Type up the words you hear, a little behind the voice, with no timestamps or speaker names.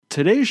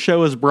Today's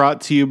show is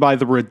brought to you by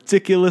the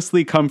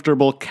ridiculously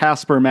comfortable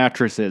Casper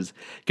mattresses.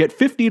 Get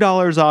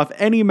 $50 off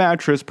any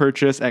mattress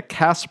purchase at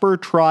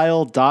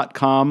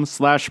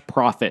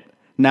CasperTrial.com/profit.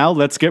 Now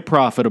let's get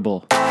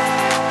profitable.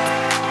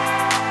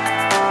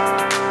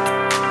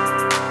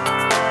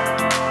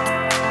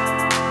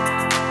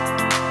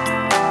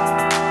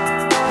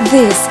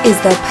 This is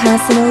the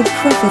Personal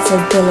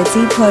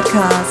Profitability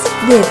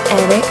Podcast with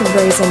Eric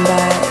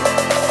Rosenberg.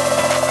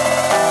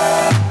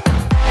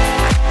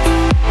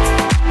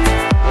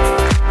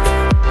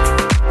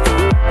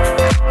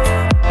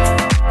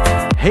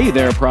 Hey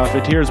there,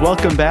 profiteers.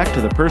 Welcome back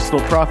to the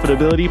Personal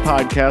Profitability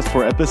Podcast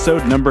for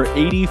episode number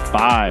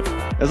 85.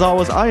 As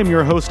always, I am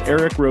your host,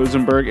 Eric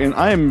Rosenberg, and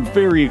I am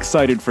very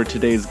excited for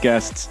today's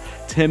guests,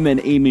 Tim and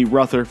Amy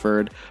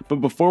Rutherford. But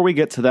before we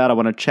get to that, I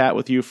want to chat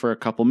with you for a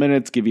couple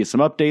minutes, give you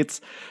some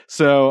updates.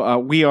 So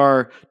we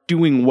are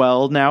doing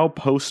well now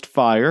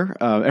post-fire.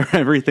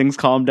 Everything's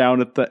calmed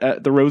down at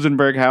the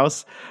Rosenberg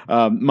house.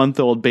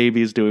 Month-old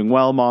baby's doing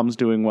well, mom's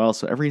doing well,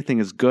 so everything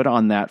is good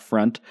on that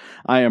front.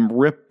 I am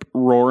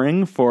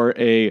rip-roaring for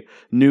a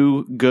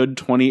new good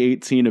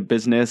 2018 of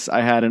business. I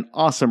had an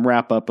awesome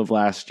wrap-up of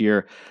last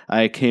year.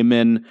 I came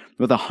in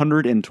with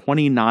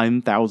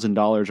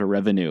 $129,000 of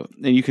revenue.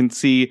 And you can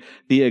see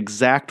the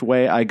exact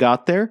way I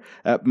got there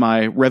at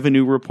my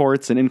revenue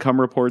reports and income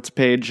reports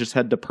page. Just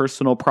head to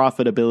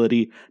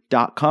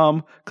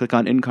personalprofitability.com, click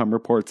on income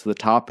reports at the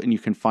top, and you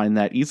can find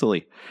that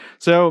easily.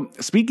 So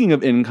speaking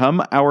of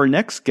income, our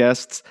next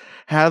guests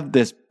have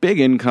this big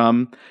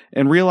income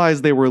and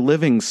realized they were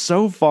living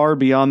so far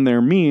beyond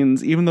their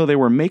means, even though they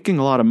were making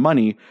a lot of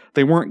money,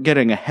 they weren't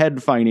getting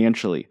ahead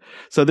financially.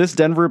 So this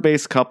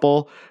Denver-based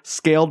couple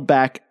scaled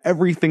back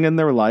everything in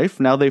their life.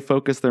 Now they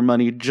focus their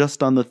money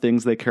just on the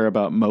things they care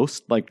about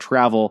most, like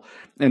travel,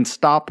 and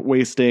stop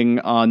wasting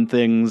on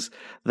things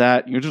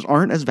that just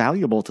aren't as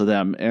valuable to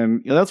them.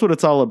 And that's what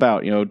it's all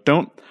about.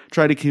 Don't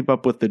try to keep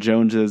up with the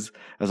Joneses.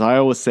 As I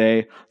always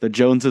say, the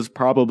Joneses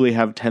probably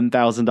have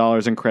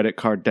 $10,000 in credit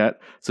card debt.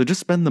 So just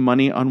spend the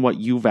money on what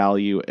you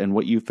value and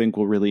what you think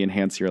will really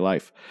enhance your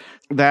life.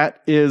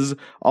 That is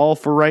all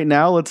for right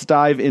now. Let's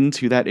dive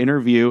into that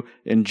interview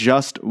in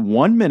just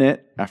 1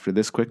 minute after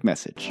this quick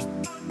message.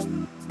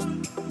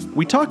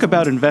 We talk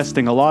about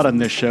investing a lot on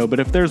this show, but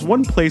if there's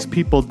one place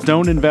people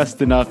don't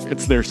invest enough,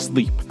 it's their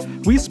sleep.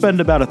 We spend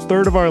about a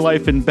third of our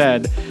life in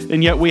bed,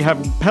 and yet we have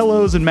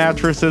pillows and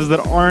mattresses that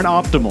aren't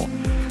optimal.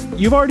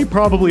 You've already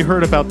probably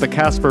heard about the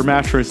Casper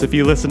mattress if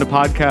you listen to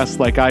podcasts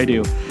like I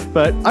do,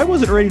 but I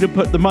wasn't ready to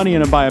put the money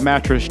in and buy a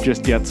mattress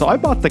just yet, so I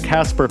bought the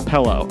Casper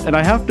pillow, and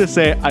I have to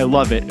say I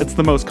love it. It's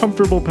the most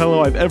comfortable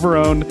pillow I've ever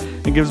owned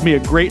and gives me a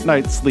great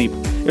night's sleep.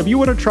 If you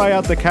want to try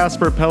out the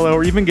Casper pillow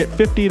or even get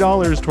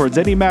 $50 towards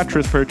any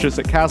mattress purchase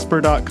at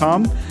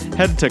Casper.com,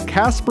 head to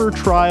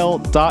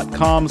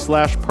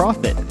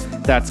CasperTrial.com/profit.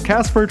 That's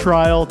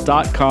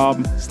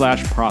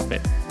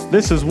CasperTrial.com/profit.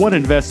 This is one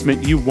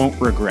investment you won't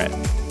regret.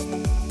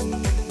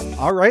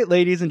 All right,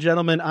 ladies and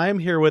gentlemen, I am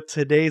here with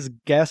today's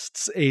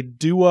guests, a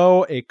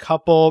duo, a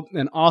couple,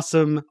 an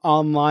awesome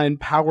online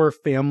power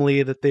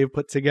family that they've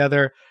put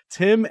together.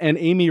 Tim and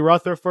Amy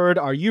Rutherford,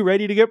 are you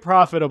ready to get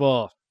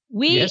profitable?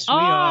 Yes, we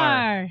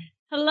are.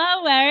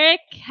 Hello,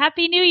 Eric.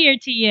 Happy New Year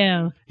to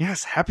you.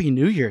 Yes, Happy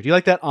New Year. Do you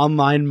like that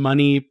online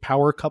money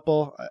power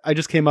couple? I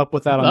just came up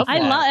with that on the fly.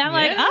 I'm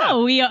like,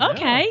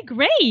 okay,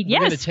 great.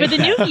 Yes, for the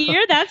new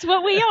year, that's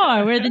what we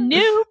are. We're the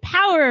new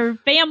power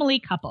family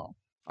couple.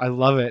 I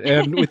love it.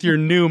 And with your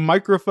new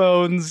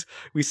microphones,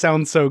 we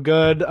sound so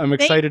good. I'm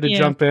excited to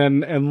jump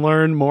in and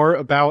learn more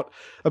about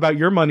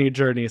your money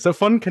journey. So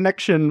fun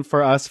connection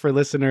for us, for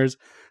listeners.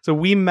 So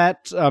we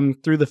met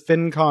through the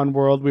FinCon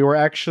world. We were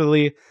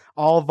actually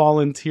all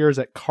volunteers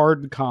at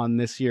CardCon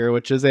this year,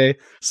 which is a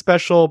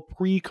special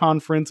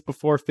pre-conference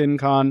before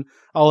FinCon,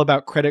 all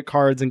about credit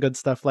cards and good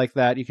stuff like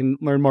that. You can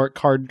learn more at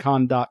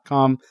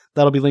cardcon.com.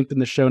 That'll be linked in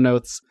the show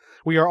notes.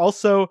 We are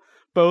also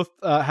both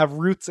have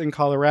roots in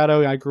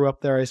Colorado. I grew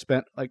up there. I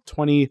spent like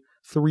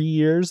 23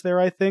 years there,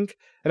 I think.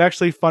 And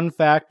actually, fun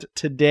fact,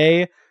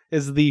 today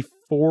is the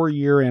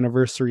 4-year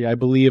anniversary, I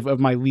believe, of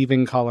my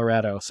leaving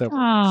Colorado. So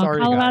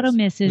sorry, Colorado guys.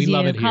 misses we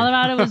love you. it here.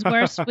 Colorado was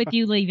worse with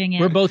you leaving it.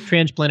 We're both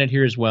transplanted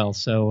here as well,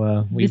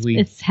 so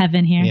it's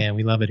heaven here. Yeah,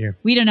 we love it here.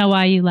 We don't know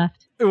why you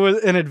left. It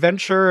was an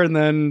adventure, and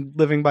then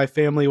living by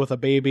family with a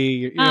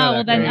baby.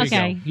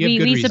 Okay.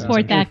 We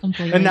support that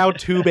completely. And now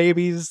 2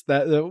 babies.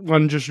 That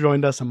one just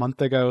joined us a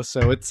month ago,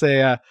 so it's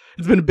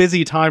been a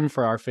busy time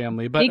for our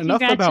family. But big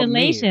enough about me.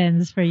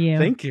 Congratulations for you.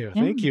 Thank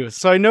you.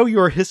 So I know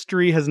your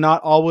history has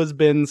not always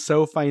been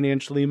so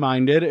financially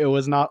minded. It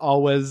was not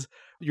always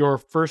your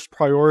first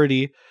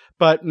priority,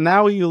 but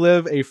now you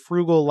live a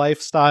frugal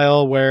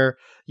lifestyle where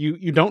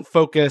you don't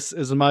focus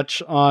as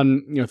much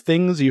on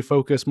things. You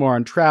focus more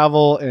on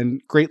travel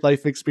and great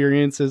life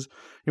experiences.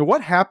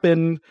 What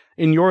happened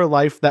in your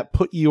life that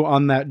put you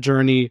on that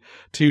journey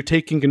to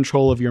taking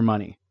control of your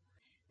money?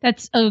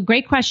 That's a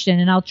great question,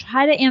 and I'll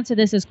try to answer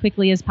this as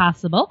quickly as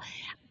possible.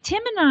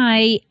 Tim and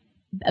I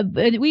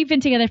we've been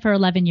together for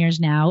 11 years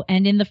now.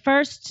 And in the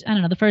first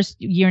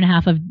year and a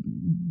half of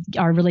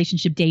our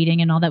relationship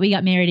dating and all that, we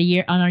got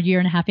married on our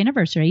 1.5-year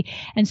anniversary.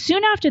 And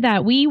soon after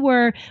that, we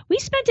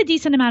spent a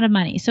decent amount of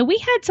money. So we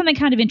had something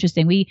kind of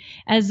interesting. We,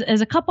 as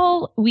a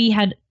couple, we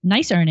had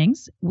nice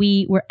earnings.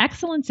 We were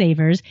excellent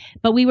savers,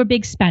 but we were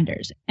big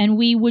spenders. And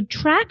we would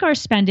track our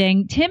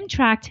spending. Tim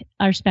tracked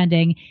our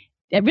spending.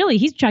 Really,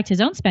 he's tracked his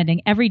own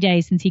spending every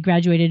day since he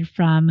graduated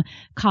from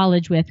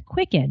college with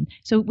Quicken.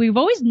 So we've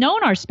always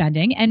known our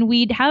spending, and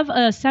we'd have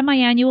a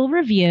semi-annual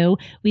review.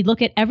 We'd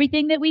look at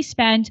everything that we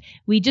spent.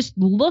 We just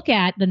look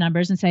at the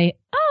numbers and say,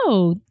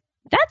 oh,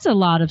 that's a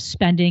lot of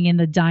spending in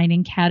the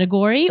dining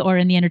category or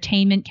in the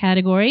entertainment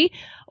category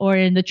or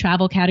in the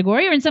travel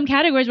category or in some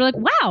categories. We're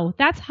like, wow,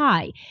 that's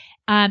high.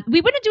 We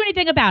wouldn't do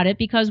anything about it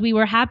because we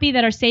were happy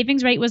that our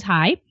savings rate was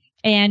high.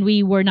 And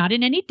we were not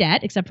in any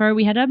debt, except for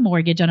we had a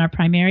mortgage on our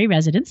primary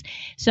residence.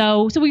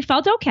 So we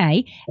felt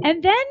okay.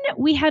 And then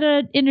we had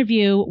an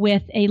interview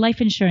with a life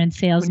insurance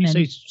salesman.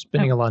 When you say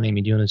spending a lot,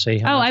 Amy, do you want to say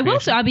how much? I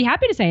will. So I'll be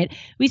happy to say it.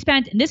 We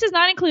spent, this is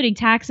not including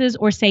taxes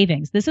or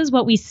savings. This is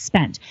what we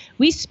spent.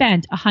 We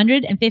spent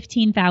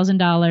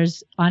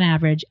 $115,000 on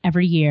average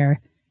every year.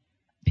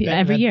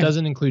 That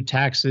doesn't include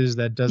taxes.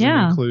 That doesn't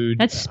include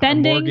that's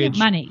spending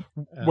money.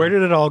 Where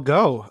did it all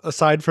go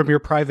aside from your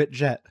private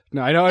jet?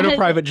 No, I know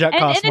private jet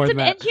costs more than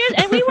that.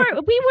 And we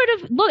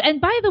would have looked.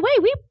 And by the way,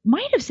 we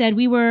might have said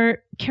we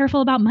were careful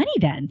about money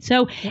then.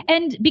 So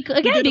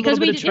because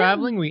we did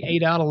traveling, we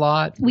ate out a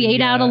lot. We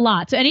ate out a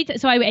lot. So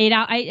I ate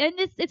out. And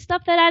it's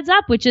stuff that adds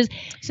up, which is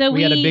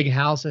we had a big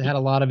house that had a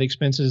lot of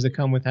expenses that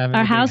come with having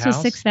our house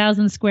was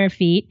 6,000 square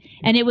feet,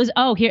 and it was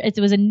it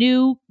was a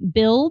new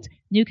build.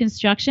 New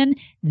construction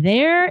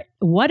there.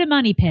 What a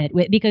money pit,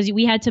 because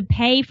we had to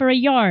pay for a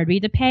yard. We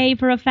had to pay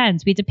for a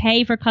fence. We had to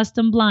pay for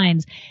custom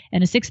blinds,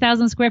 and a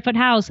 6,000 square foot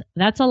house.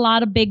 That's a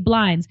lot of big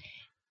blinds.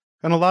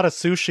 And a lot of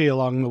sushi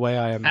along the way,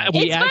 I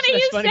imagine. It's funny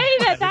you say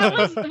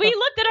that. We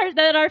looked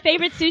at our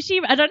favorite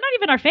sushi, not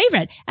even our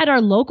favorite, at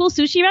our local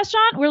sushi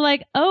restaurant. We're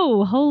like,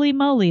 oh, holy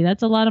moly,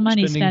 that's a lot of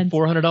money spent.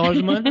 $400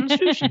 a month on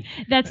sushi.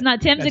 That's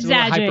not Tim's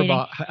exaggerating.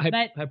 But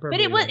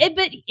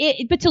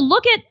to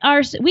look at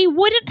we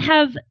wouldn't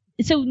have.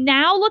 So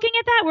now looking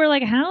at that, we're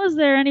like, how is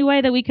there any way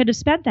that we could have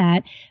spent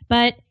that?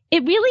 But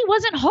it really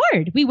wasn't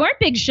hard. We weren't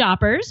big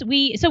shoppers.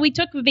 We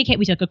took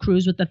a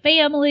cruise with the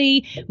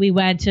family. We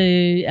went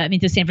to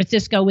San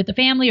Francisco with the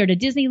family or to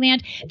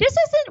Disneyland.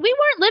 We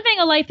weren't living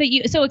a life that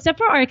except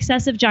for our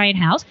excessive giant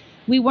house,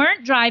 we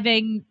weren't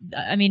driving,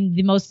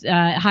 the most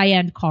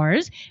high-end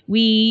cars.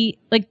 That's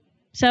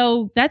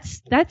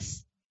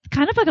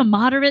kind of like a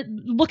moderate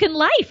looking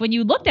life. When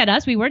you looked at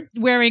us, we weren't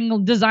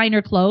wearing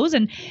designer clothes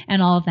and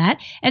all of that.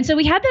 And so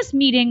we had this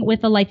meeting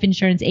with a life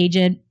insurance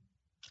agent,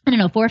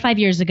 4 or 5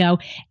 years ago,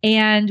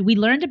 and we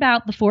learned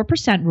about the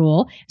 4%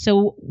 rule.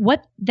 So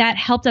what that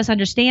helped us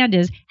understand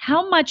is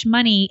how much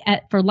money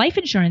for life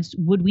insurance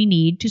would we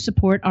need to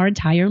support our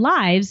entire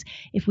lives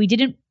if we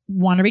didn't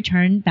want to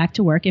return back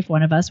to work if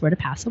one of us were to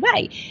pass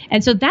away.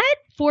 And so that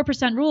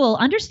 4% rule,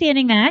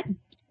 understanding that,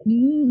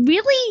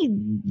 really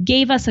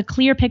gave us a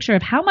clear picture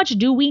of how much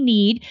do we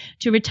need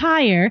to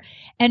retire.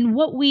 And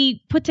what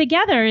we put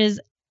together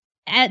is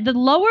the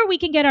lower we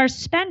can get our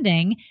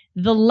spending,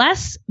 the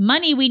less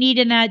money we need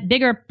in that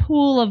bigger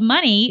pool of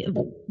money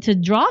to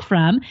draw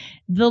from,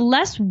 the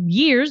less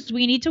years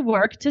we need to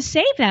work to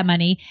save that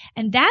money.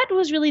 And that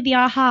was really the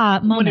aha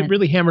moment. What it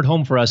really hammered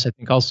home for us, I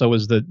think, also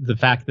was the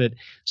fact that,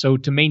 so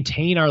to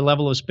maintain our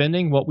level of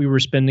spending, what we were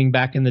spending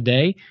back in the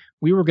day,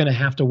 we were going to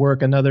have to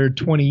work another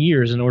 20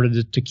 years in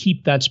order to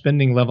keep that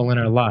spending level in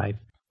our life.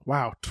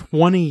 Wow,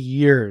 20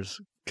 years.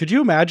 Could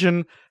you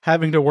imagine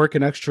having to work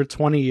an extra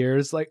 20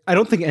 years? I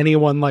don't think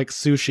anyone likes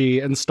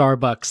sushi and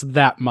Starbucks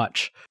that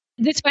much.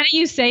 It's funny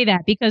you say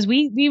that because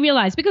we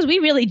realize, because we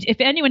really, if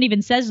anyone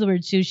even says the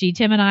word sushi,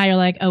 Tim and I are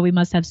like, oh, we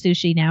must have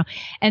sushi now.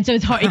 And so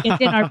it's hard, it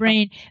gets in our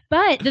brain.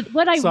 But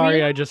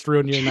I just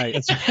ruined your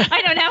night.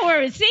 I know, now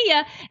we're see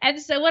ya.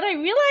 And so what I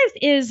realized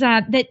is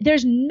that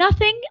there's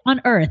nothing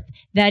on earth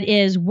that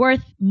is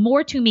worth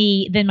more to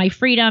me than my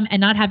freedom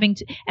and not having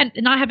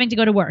to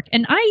go to work.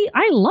 And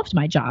I loved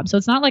my job. So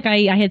it's not like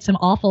I had some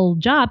awful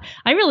job.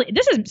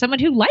 This is someone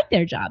who liked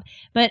their job,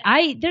 but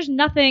there's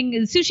nothing,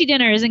 sushi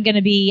dinner isn't going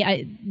to be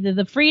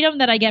the freedom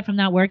that I get from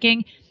not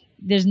working.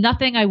 There's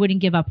nothing I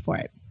wouldn't give up for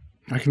it.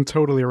 I can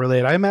totally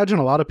relate. I imagine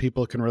a lot of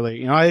people can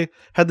relate. I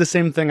had the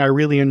same thing. I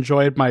really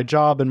enjoyed my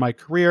job and my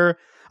career.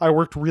 I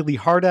worked really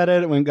hard at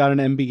it. Went and got an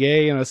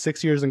MBA,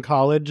 6 years in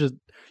college.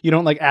 You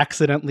don't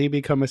accidentally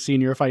become a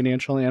senior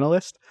financial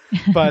analyst,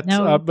 but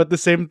No. But the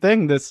same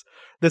thing. This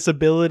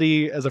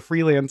ability as a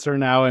freelancer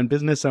now and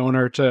business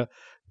owner to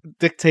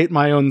dictate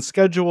my own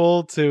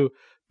schedule, to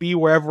be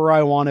wherever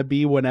I want to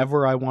be,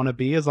 whenever I want to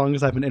be, as long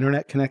as I have an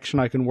internet connection,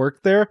 I can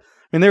work there.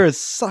 There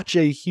is such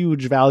a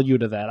huge value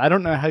to that. I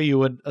don't know how you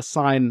would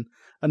assign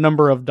a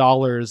number of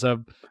dollars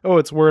of,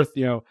 it's worth,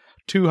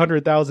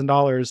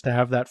 $200,000 to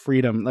have that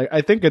freedom.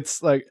 I think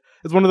it's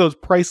one of those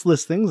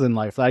priceless things in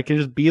life that I can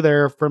just be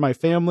there for my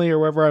family or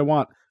wherever I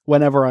want,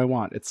 whenever I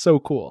want. It's so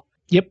cool.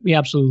 Yep, we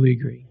absolutely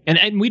agree.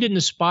 And we didn't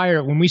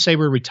aspire, when we say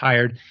we're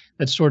retired,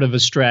 that's sort of a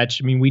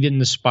stretch. I mean, we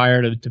didn't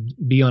aspire to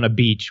be on a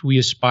beach. We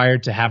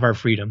aspired to have our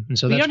freedom. And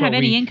so we that's don't have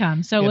any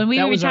income. So when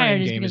we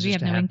retired, it's because we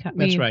have no income.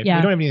 That's right. We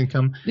don't have any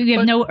income. We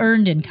have no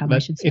earned income, I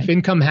should say. If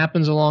income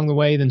happens along the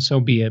way, then so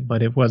be it.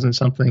 But it wasn't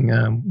something,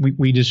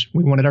 we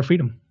wanted our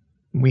freedom.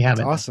 We have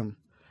it. Awesome.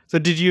 So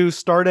did you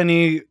start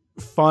any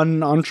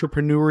fun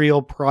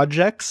entrepreneurial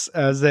projects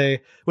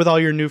with all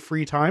your new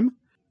free time?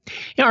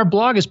 Yeah, our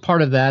blog is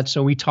part of that.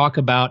 So we talk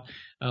about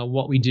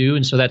what we do.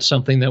 And so that's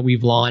something that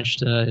we've launched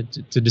to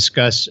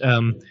discuss.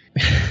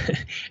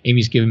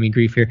 Amy's giving me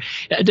grief here.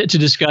 To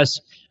discuss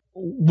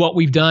what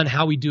we've done,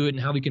 how we do it, and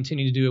how we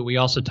continue to do it. We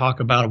also talk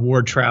about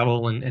award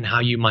travel and how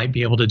you might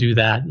be able to do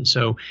that. And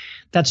so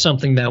that's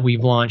something that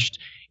we've launched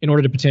in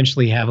order to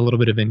potentially have a little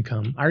bit of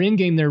income. Our end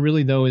game there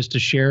really, though, is to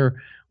share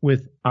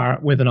with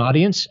an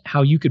audience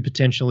how you could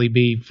potentially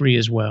be free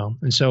as well.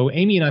 And so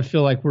Amy and I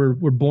feel like we're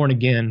born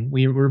again.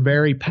 We're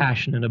very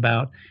passionate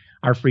about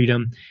our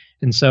freedom.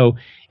 And so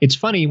it's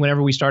funny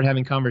whenever we start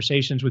having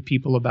conversations with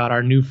people about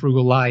our new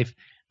frugal life,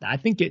 I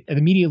think it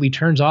immediately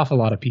turns off a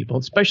lot of people,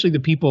 especially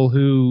the people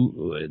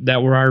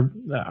that were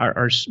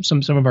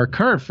some of our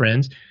current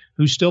friends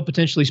who still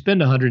potentially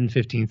spend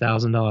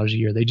 $115,000 a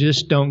year. They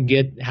just don't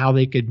get how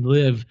they could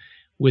live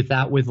with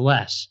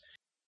less.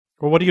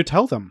 Well, what do you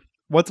tell them?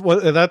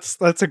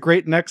 That's a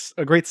great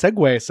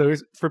segue. So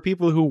for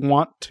people who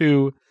want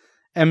to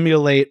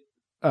emulate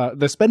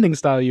the spending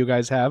style you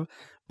guys have,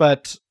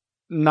 but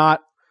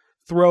not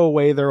throw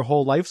away their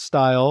whole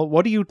lifestyle,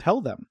 what do you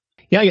tell them?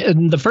 Yeah,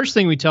 and the first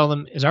thing we tell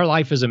them is our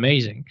life is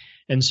amazing.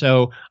 And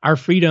so our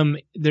freedom,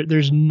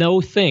 there's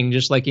no thing,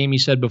 just like Amy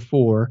said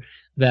before,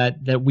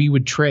 that we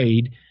would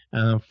trade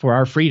for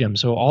our freedom.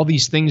 So all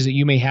these things that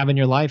you may have in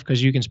your life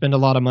because you can spend a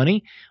lot of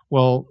money,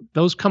 well,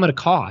 those come at a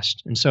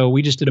cost. And so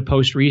we just did a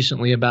post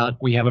recently about,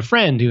 we have a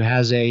friend who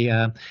has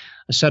a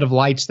set of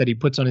lights that he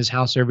puts on his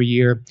house every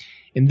year.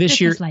 And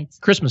this year,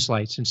 Christmas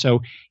lights. And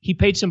so he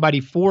paid somebody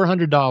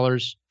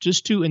 $400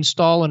 just to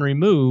install and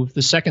remove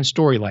the second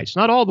story lights,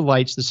 not all the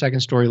lights, the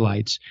second story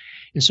lights.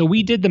 And so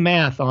we did the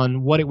math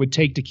on what it would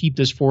take to keep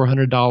this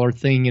 $400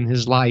 thing in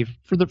his life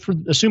for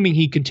assuming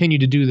he continued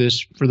to do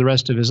this for the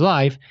rest of his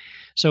life.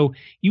 So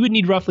you would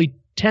need roughly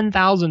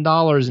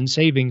 $10,000 in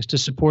savings to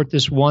support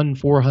this one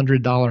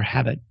 $400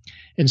 habit.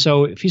 And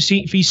so if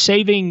he's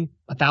saving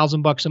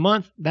 $1,000 a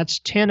month, that's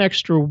 10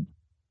 extra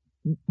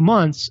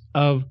months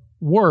of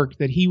work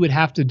that he would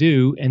have to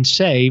do and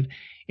save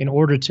in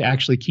order to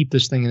actually keep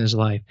this thing in his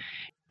life.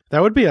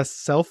 That would be a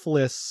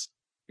selfless,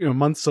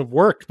 months of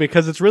work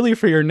because it's really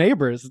for your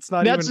neighbors. It's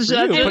not even for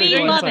you.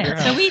 We love it.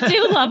 So we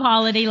do love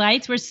holiday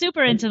lights. We're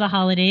super into the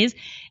holidays.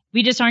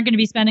 We just aren't going to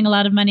be spending a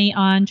lot of money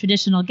on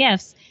traditional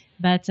gifts.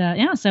 But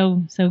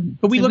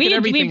but we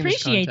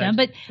appreciate them.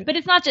 But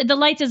it's not, the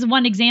lights is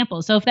one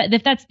example. So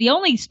if that's the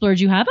only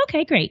splurge you have,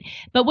 okay, great.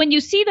 But when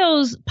you see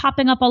those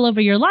popping up all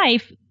over your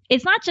life,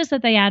 it's not just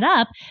that they add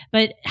up,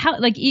 but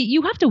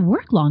you have to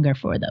work longer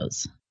for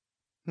those.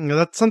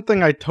 That's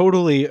something I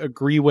totally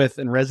agree with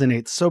and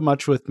resonates so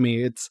much with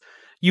me.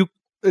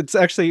 It's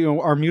actually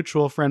our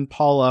mutual friend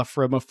Paula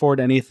from Afford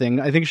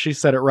Anything. I think she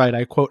said it right.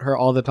 I quote her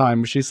all the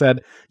time. She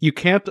said, "You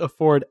can't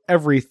afford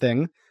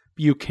everything,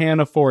 but you can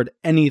afford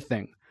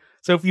anything."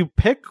 So if you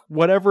pick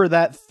whatever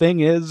that thing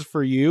is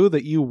for you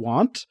that you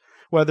want,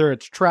 whether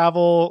it's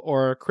travel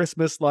or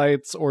Christmas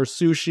lights or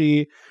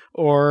sushi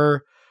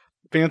or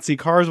fancy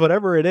cars,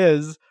 whatever it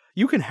is,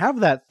 you can have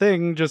that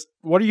thing. Just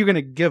what are you going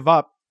to give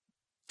up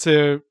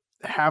to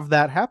have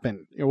that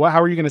happen?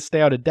 How are you going to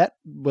stay out of debt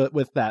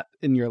with that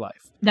in your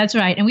life? That's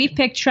right. And we've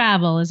picked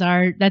travel as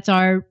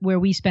where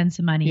we spend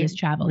some money is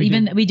travel. We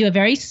do it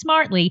very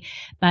smartly,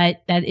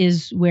 but that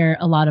is where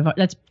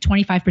that's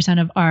 25%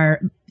 of our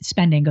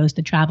spending goes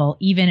to travel,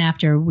 even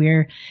after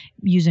we're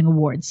using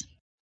awards.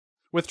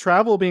 With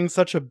travel being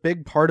such a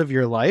big part of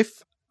your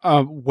life,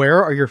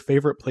 where are your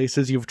favorite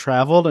places you've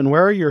traveled, and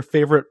where are your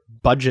favorite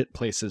budget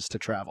places to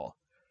travel?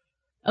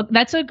 Oh,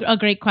 that's a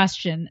great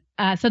question.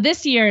 So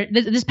this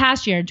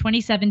past year,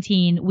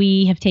 2017,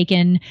 we have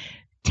taken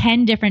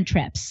 10 different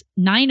trips.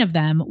 9 of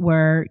them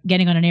were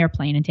getting on an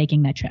airplane and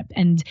taking that trip.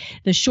 And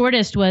the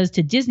shortest was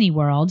to Disney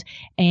World.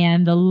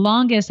 And the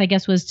longest, I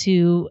guess, was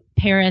to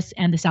Paris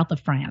and the south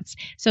of France.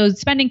 So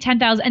spending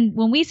 $10,000. And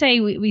when we say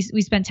we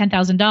spent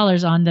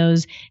 $10,000 on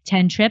those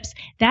 10 trips,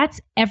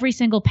 that's every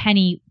single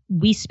penny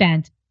we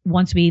spent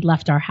once we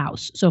left our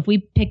house. So if we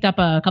picked up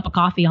a cup of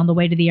coffee on the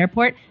way to the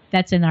airport,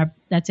 that's in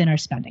our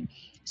spending.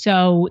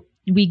 So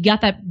we got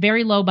that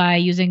very low by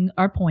using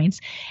our points.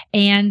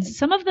 And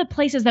some of the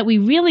places that we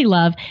really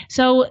love.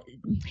 So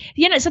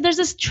there's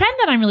this trend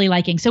that I'm really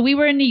liking. So we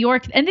were in New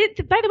York, and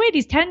by the way,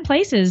 these 10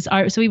 places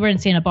so we were in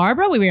Santa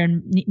Barbara, we were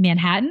in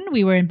Manhattan,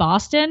 we were in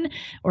Boston,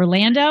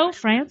 Orlando,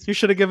 France. You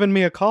should have given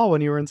me a call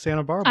when you were in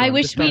Santa Barbara. I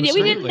wish we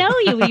didn't know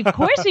you. Of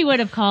course we would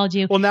have called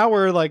you. Well, now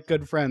we're like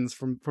good friends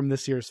from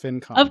this year's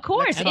FinCon. Of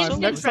course.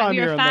 Next time we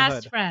were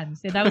fast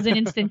friends. That was an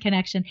instant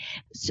connection.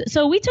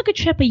 So we took a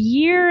trip a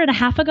year and a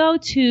half ago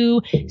to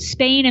to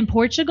Spain and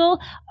Portugal,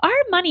 our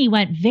money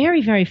went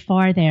very, very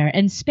far there.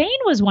 And Spain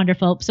was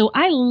wonderful. So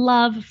I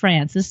love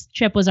France. This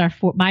trip was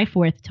my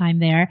fourth time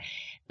there.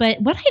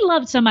 But what I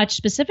loved so much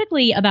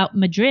specifically about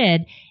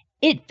Madrid,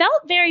 it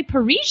felt very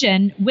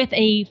Parisian with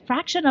a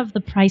fraction of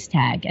the price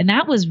tag. And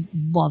that was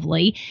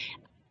lovely.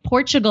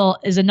 Portugal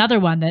is another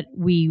one that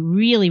we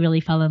really,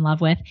 really fell in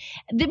love with.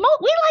 We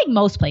like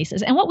most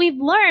places. And what we've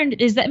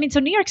learned is that, so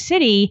New York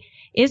City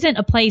isn't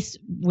a place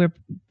where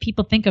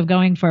people think of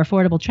going for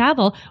affordable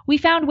travel. We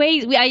found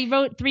ways. I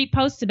wrote 3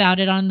 posts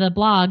about it on the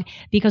blog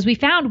because we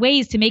found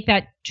ways to make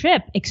that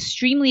trip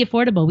extremely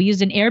affordable. We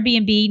used an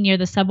Airbnb near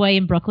the subway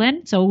in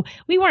Brooklyn. So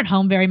we weren't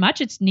home very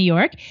much. It's New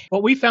York.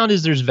 What we found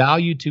is there's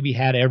value to be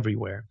had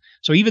everywhere.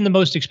 So even the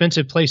most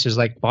expensive places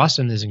like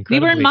Boston is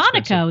incredibly expensive. We were in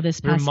Monaco this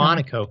past summer.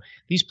 Monaco.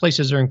 These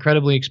places are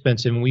incredibly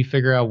expensive, and we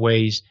figure out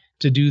ways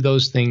to do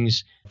those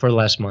things for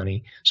less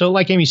money. So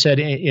like Amy said,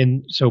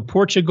 so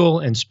Portugal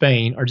and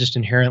Spain are just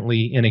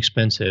inherently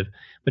inexpensive.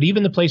 But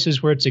even the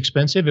places where it's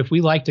expensive, if we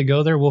like to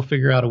go there, we'll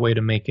figure out a way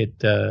to make it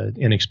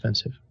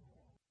inexpensive.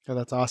 Oh,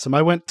 that's awesome.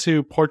 I went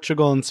to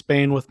Portugal and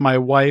Spain with my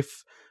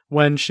wife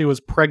when she was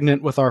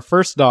pregnant with our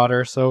first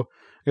daughter. So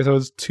I guess it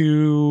was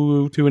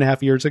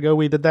 2.5 years ago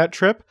we did that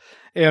trip.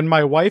 And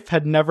my wife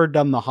had never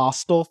done the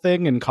hostel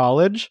thing in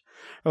college.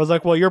 I was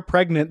like, well, you're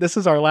pregnant. This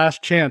is our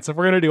last chance. If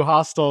we're going to do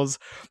hostels,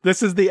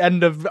 this is the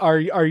end of our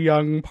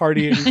young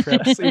partying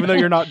trips, even though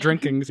you're not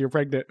drinking because you're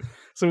pregnant.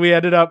 So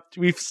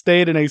we've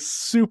stayed in a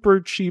super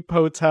cheap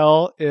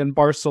hotel in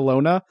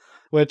Barcelona,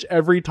 which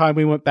every time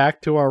we went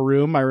back to our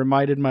room, I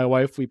reminded my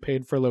wife we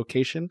paid for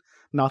location,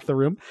 not the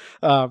room.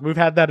 We've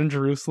had that in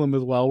Jerusalem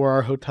as well, where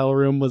our hotel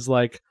room was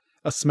like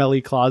a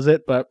smelly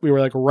closet, but we were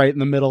like right in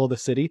the middle of the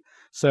city.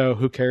 So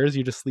who cares?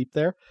 You just sleep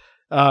there.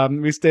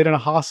 We stayed in a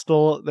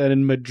hostel then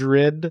in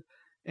Madrid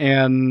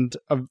and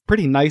a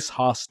pretty nice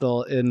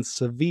hostel in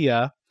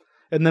Sevilla.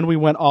 And then we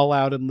went all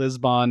out in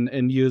Lisbon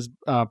and used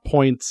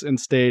points and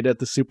stayed at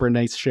the super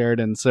nice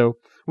Sheraton. So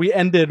we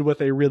ended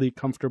with a really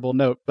comfortable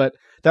note, but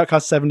that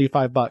cost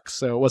 $75.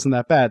 So it wasn't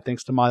that bad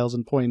thanks to miles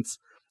and points.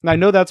 And I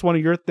know that's one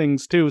of your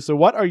things too. So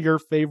what are your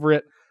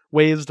favorite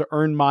ways to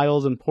earn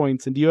miles and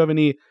points? And do you have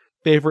any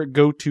favorite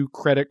go-to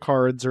credit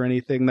cards or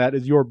anything that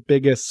is your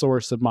biggest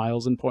source of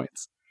miles and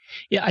points?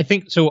 Yeah, I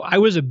think so. I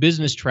was a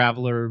business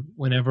traveler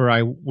whenever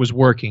I was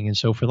working. And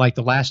so for like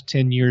the last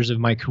 10 years of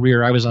my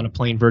career, I was on a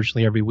plane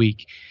virtually every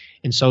week.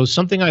 And so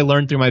something I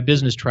learned through my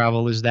business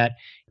travel is that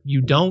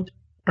you don't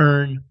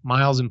earn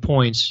miles and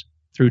points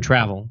through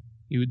travel.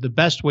 The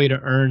best way to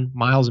earn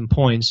miles and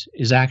points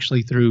is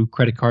actually through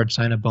credit card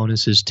sign-up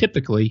bonuses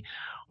typically,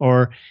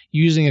 or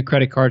using a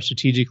credit card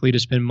strategically to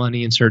spend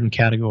money in certain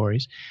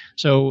categories.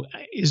 So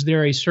is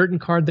there a certain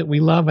card that we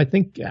love? I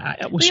think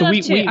I'm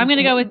going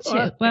to go with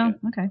 2. Well,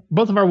 okay.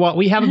 Both of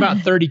we have about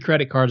 30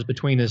 credit cards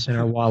between us in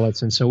our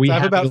wallets. And so we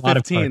have about a lot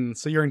 15,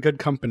 so you're in good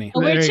company.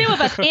 Well, we're 2 of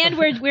us, and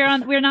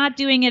we're not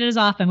doing it as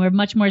often. We're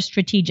much more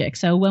strategic.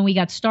 So when we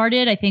got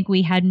started, I think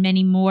we had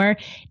many more.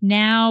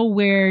 Now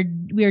we're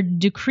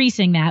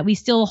decreasing that. We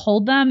still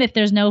hold them if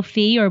there's no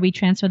fee, or we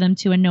transfer them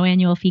to a no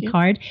annual fee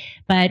card,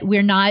 but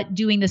we're not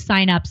doing the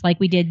signups like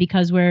we did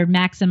because we're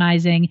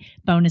maximizing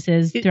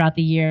bonuses throughout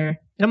the year.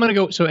 And I'm going to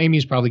go. So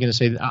Amy's probably going to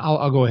say,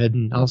 I'll go ahead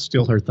and I'll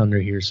steal her thunder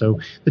here. So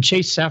the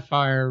Chase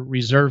Sapphire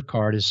Reserve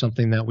card is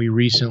something that we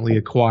recently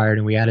acquired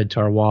and we added to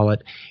our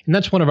wallet. And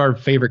that's one of our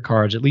favorite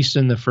cards, at least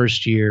in the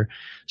first year.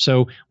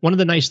 So one of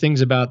the nice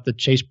things about the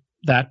Chase,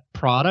 that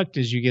product,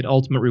 is you get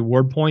ultimate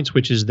reward points,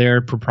 which is their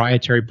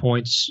proprietary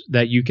points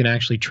that you can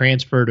actually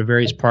transfer to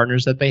various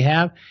partners that they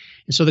have.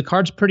 And so the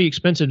card's pretty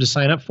expensive to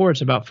sign up for.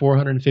 It's about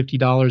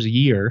 $450 a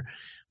year,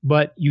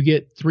 but you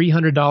get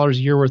 $300 a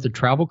year worth of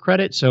travel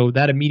credit. So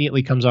that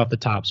immediately comes off the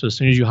top. So as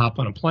soon as you hop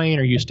on a plane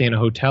or you stay in a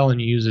hotel and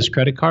you use this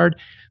credit card,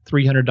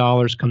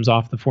 $300 comes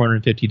off the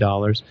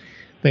 $450.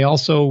 They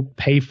also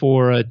pay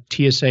for a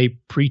TSA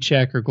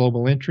pre-check or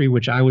global entry,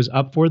 which I was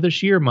up for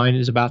this year. Mine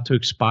is about to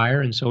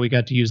expire, and so we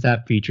got to use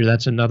that feature.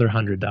 That's another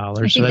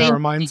 $100. So that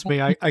reminds me,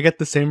 I get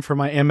the same for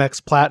my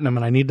Amex Platinum,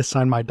 and I need to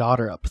sign my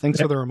daughter up. Thanks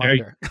for the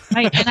reminder.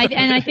 Right,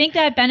 and I think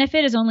that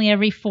benefit is only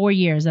every 4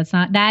 years.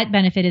 That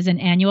benefit isn't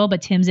annual,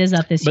 but Tim's is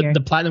up this year. But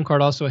the Platinum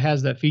card also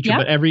has that feature.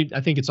 Yep. But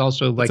I think it's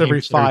also like it's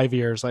every 5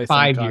 years. I think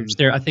 5 years.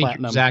 I think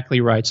Platinum. You're exactly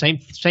right.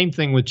 Same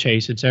thing with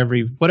Chase. It's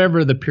every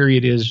whatever the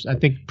period is. I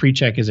think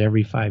pre-check is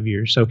every 5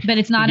 years. So. But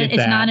it's not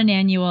an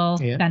annual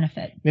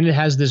benefit. And it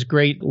has this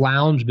great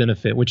lounge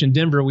benefit, which in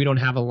Denver we don't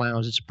have a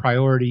lounge. It's a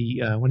priority.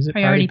 What is it?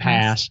 Priority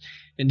pass.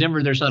 In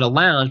Denver, there's not a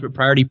lounge, but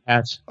priority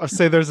pass. I'll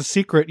say there's a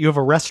secret. You have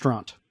a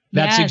restaurant.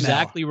 That's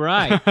exactly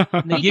right.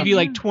 And they give you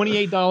like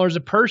 $28 a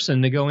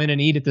person to go in and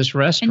eat at this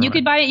restaurant. And you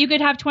could buy it. You could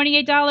have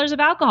 $28 of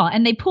alcohol,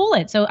 and they pool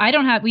it. So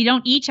we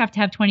don't each have to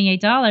have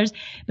 $28.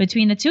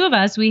 Between the two of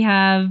us, we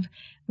have,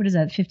 what is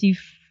that?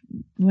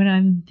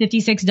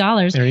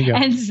 $56. There you go.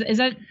 And is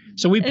that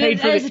So we paid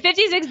for it was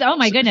 $56. Oh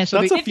my goodness! So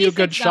that's a few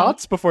good $56.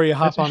 shots before you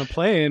hop on a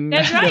plane.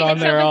 That's right. Get on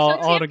there all in a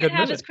Tim good can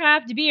have minute. his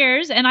craft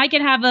beers, and I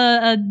can have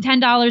a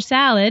 $10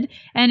 salad,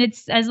 and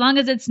it's as long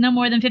as it's no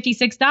more than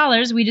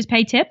 $56, we just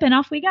pay tip and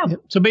off we go.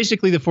 Yep. So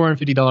basically, the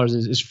 $450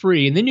 is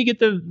free, and then you get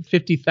the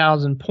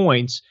 50,000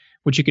 points,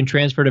 which you can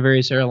transfer to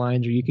various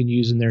airlines or you can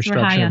use in their We're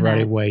high structure in a on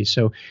variety that. of ways.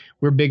 So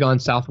we're big on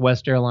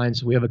Southwest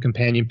Airlines. So we have a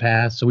companion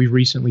pass. So we've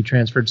recently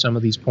transferred some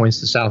of these points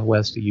to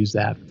Southwest to use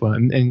that.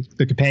 And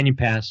the companion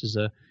pass is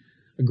a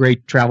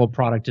great travel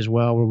product as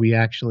well, where we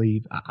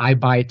actually, I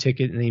buy a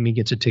ticket and Amy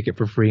gets a ticket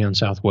for free on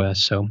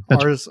Southwest. So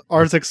that's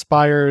Ours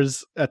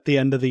expires at the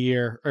end of the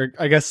year, or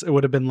I guess it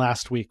would have been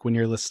last week when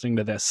you're listening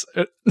to this.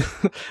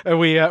 And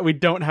we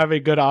don't have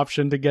a good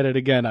option to get it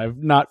again. I've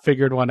not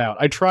figured one out.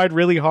 I tried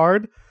really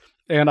hard,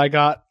 and I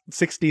got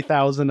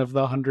 60,000 of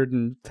the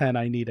 110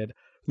 I needed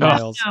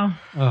miles. Oh.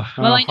 Ugh.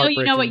 Well, I know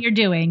you know what you're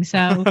doing,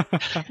 so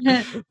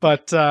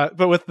But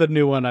with the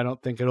new one, I don't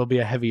think it'll be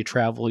a heavy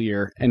travel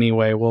year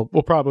anyway. We'll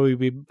probably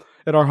be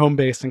at our home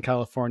base in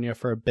California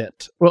for a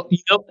bit. Well,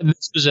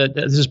 this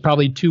is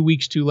probably 2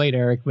 weeks too late,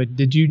 Eric, but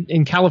did you,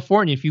 in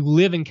California, if you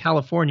live in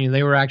California,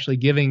 they were actually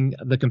giving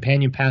the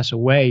companion pass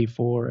away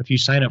for, if you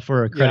sign up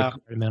for a credit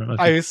card amount.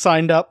 I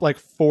signed up like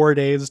 4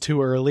 days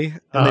too early,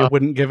 and they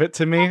wouldn't give it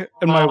to me.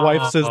 And my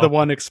wife's is the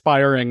one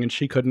expiring, and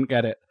she couldn't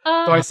get it.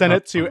 So I sent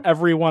it to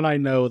everyone I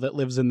know that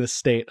lives in this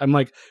state. I'm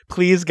like,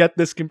 please get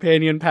this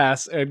companion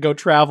pass and go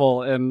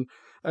travel. And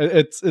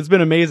it's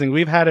been amazing.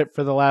 We've had it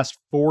for the last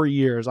 4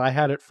 years. I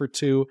had it for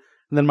 2,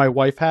 and then my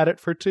wife had it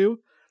for 2.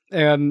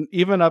 And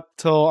even up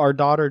till our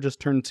daughter just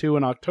turned 2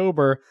 in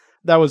October,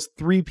 that was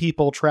 3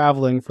 people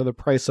traveling for the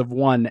price of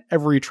 1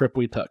 every trip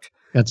we took.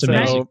 That's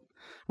amazing. So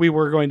we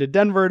were going to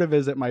Denver to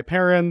visit my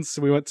parents.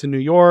 We went to New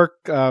York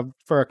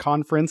for a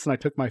conference, and I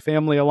took my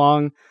family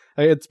along.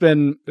 It's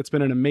been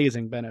an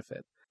amazing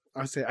benefit.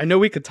 I know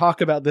we could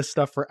talk about this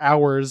stuff for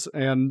hours,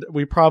 and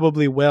we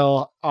probably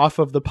will off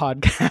of the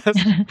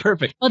podcast.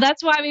 Perfect. well,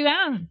 that's why we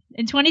went.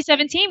 In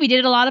 2017, we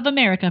did a lot of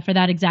America for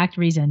that exact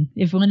reason.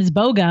 If one is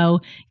BOGO,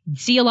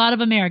 see a lot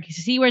of America,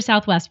 see where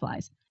Southwest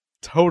flies.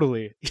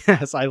 Totally.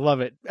 Yes, I love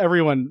it.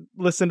 Everyone,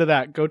 listen to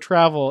that. Go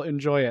travel.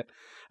 Enjoy it.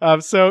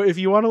 So if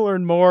you want to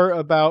learn more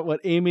about what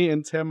Amy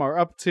and Tim are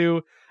up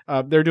to,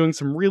 they're doing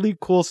some really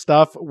cool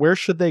stuff. Where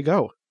should they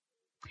go?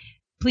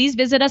 Please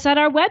visit us at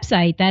our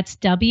website. That's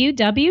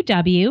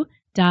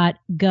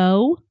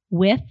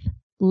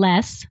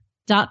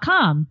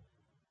www.gowithless.com.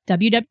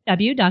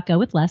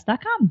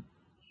 www.gowithless.com.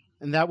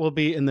 And that will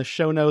be in the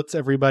show notes,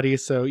 everybody,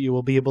 so you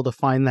will be able to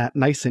find that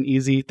nice and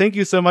easy. Thank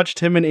you so much,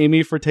 Tim and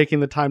Amy, for taking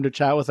the time to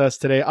chat with us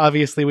today.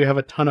 Obviously, we have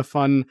a ton of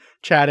fun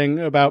chatting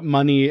about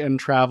money and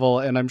travel,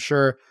 and I'm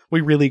sure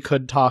we really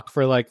could talk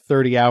for like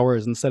 30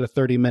 hours instead of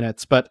 30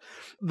 minutes. But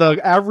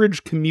the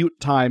average commute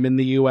time in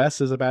the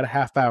U.S. is about a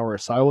half hour,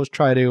 so I always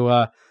try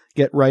to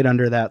get right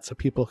under that so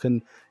people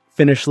can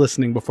finish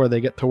listening before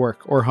they get to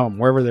work or home,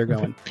 wherever they're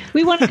going.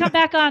 We want to come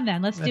back on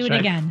then. Let's do it right.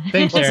 again.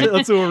 Thanks, Eric.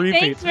 Let's do a repeat.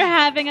 Thanks for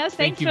having us.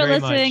 Thank Thanks you for very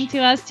listening much. to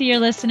us, to your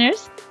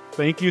listeners.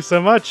 Thank you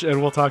so much, and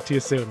we'll talk to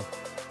you soon.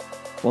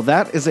 Well,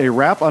 that is a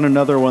wrap on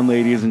another one,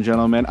 ladies and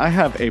gentlemen. I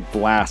have a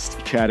blast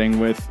chatting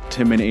with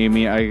Tim and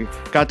Amy. I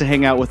got to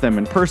hang out with them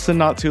in person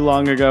not too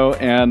long ago,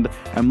 and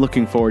I'm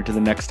looking forward to the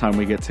next time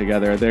we get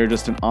together. They're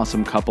just an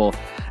awesome couple.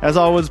 As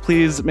always,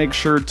 please make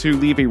sure to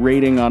leave a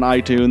rating on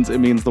iTunes. It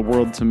means the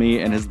world to me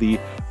and is the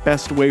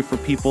best way for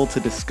people to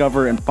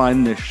discover and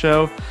find this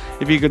show.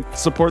 If you could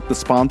support the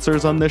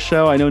sponsors on this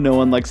show, I know no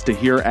one likes to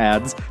hear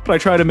ads, but I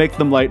try to make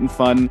them light and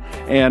fun,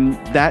 and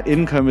that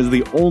income is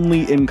the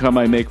only income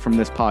I make from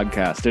this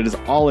podcast. It is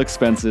all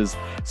expenses,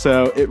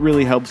 so it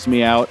really helps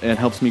me out and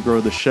helps me grow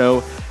the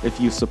show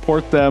if you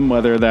support them,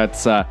 whether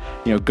that's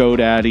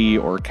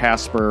GoDaddy or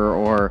Casper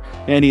or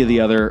any of the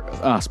other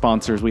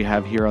sponsors we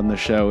have here on the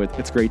show.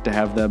 It's great to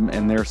have them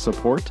and their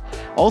support.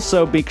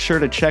 Also, make sure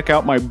to check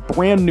out my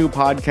brand new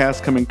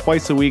podcast coming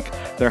twice a week.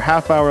 They're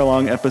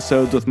half-hour-long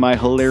episodes with my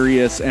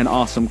hilarious and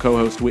awesome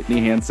co-host Whitney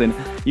Hansen.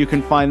 You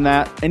can find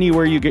that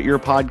anywhere you get your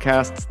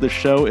podcasts. The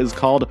show is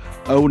called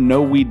Oh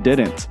No We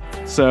Didn't.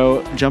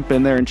 So jump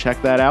in there and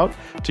check that out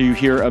to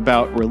hear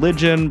about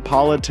religion,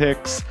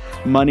 politics,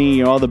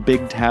 money, all the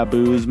big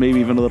taboos, maybe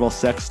even a little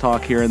sex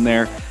talk here and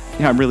there.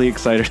 Yeah, I'm really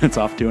excited. It's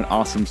off to an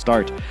awesome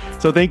start.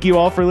 So thank you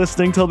all for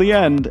listening till the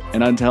end,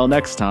 and until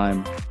next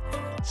time,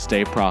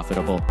 stay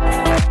profitable.